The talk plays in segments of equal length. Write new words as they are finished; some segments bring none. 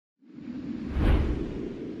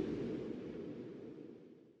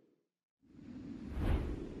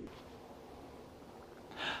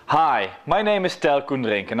Hi, my name is Tel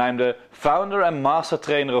Koendrink and I'm the founder and master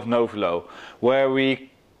trainer of Novelo, where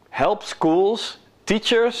we help schools,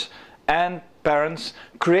 teachers and parents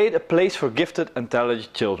create a place for gifted and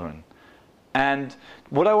talented children. And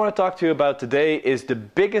what I want to talk to you about today is the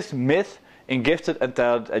biggest myth in gifted and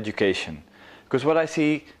talented education. Because what I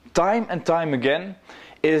see time and time again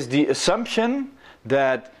is the assumption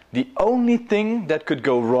that the only thing that could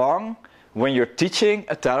go wrong when you're teaching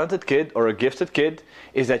a talented kid or a gifted kid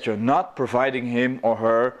is that you're not providing him or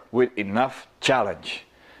her with enough challenge.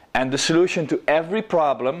 And the solution to every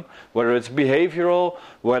problem, whether it's behavioral,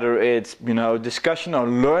 whether it's discussion or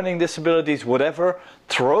learning disabilities, whatever,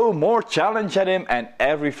 throw more challenge at him and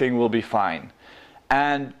everything will be fine.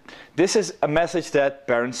 And this is a message that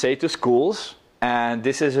parents say to schools, and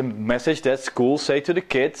this is a message that schools say to the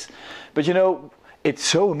kids. But it's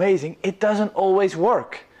so amazing, it doesn't always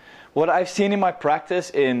work. What I've seen in my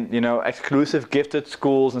practice in exclusive gifted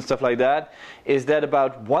schools and stuff like that is that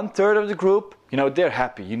about 1/3 of the group, they're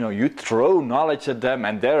happy. You throw knowledge at them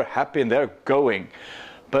and they're happy and they're going.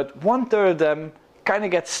 But 1/3 of them kind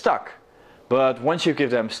of get stuck. But once you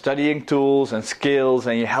give them studying tools and skills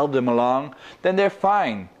and you help them along, then they're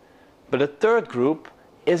fine. But a third group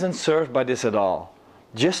isn't served by this at all.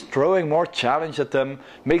 Just throwing more challenge at them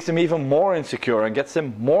makes them even more insecure and gets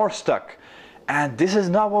them more stuck. And this is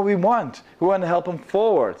not what we want. We want to help them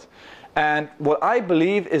forward. And what I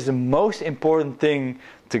believe is the most important thing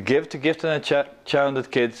to give to gifted and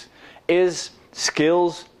talented kids is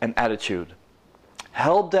skills and attitude.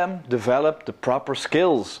 Help them develop the proper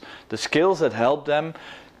skills. The skills that help them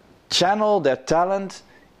channel their talent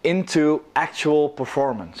into actual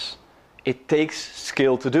performance. It takes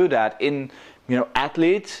skill to do that. In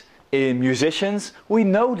athletes, in musicians, we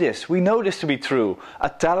know this to be true. A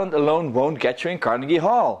talent alone won't get you in Carnegie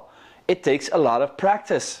Hall. It takes a lot of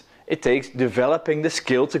practice. It takes developing the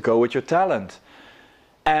skill to go with your talent.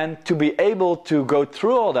 And to be able to go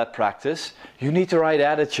through all that practice, you need the right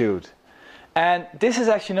attitude. And this is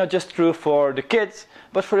actually not just true for the kids,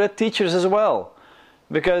 but for the teachers as well.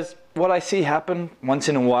 Because what I see happen once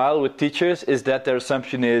in a while with teachers is that their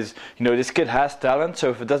assumption is, this kid has talent, so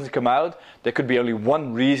if it doesn't come out, there could be only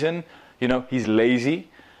one reason, he's lazy.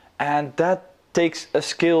 And that takes a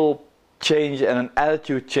skill change and an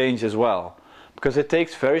attitude change as well. Because it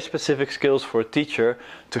takes very specific skills for a teacher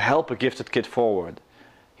to help a gifted kid forward.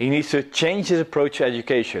 He needs to change his approach to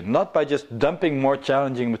education, not by just dumping more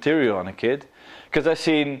challenging material on a kid. Because I've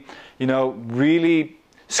seen, really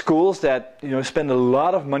schools that spend a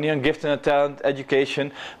lot of money on gifted and talent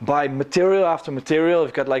education, buy material after material.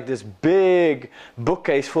 You've got like this big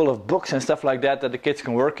bookcase full of books and stuff like that the kids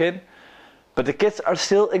can work in. But the kids are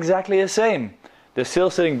still exactly the same. They're still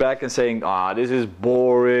sitting back and saying, this is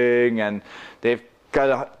boring, and they've got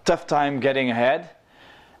a tough time getting ahead.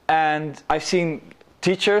 And I've seen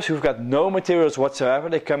teachers who've got no materials whatsoever.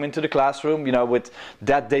 They come into the classroom, with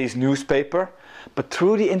that day's newspaper. But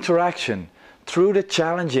through the interaction, through the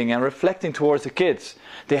challenging and reflecting towards the kids,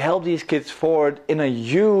 they help these kids forward in a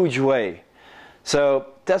huge way. So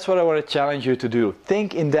that's what I want to challenge you to do.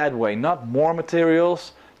 Think in that way, not more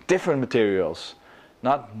materials, different materials.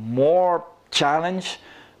 Not more challenge,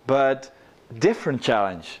 but different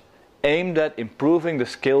challenge, aimed at improving the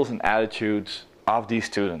skills and attitudes of these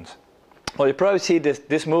students. Well, you probably see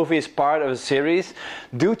this movie is part of a series.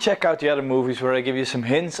 Do check out the other movies where I give you some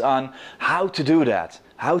hints on how to do that,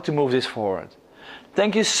 how to move this forward.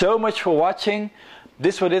 Thank you so much for watching.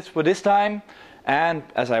 This was it for this time. And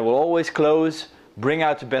as I will always close, bring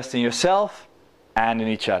out the best in yourself and in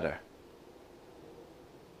each other.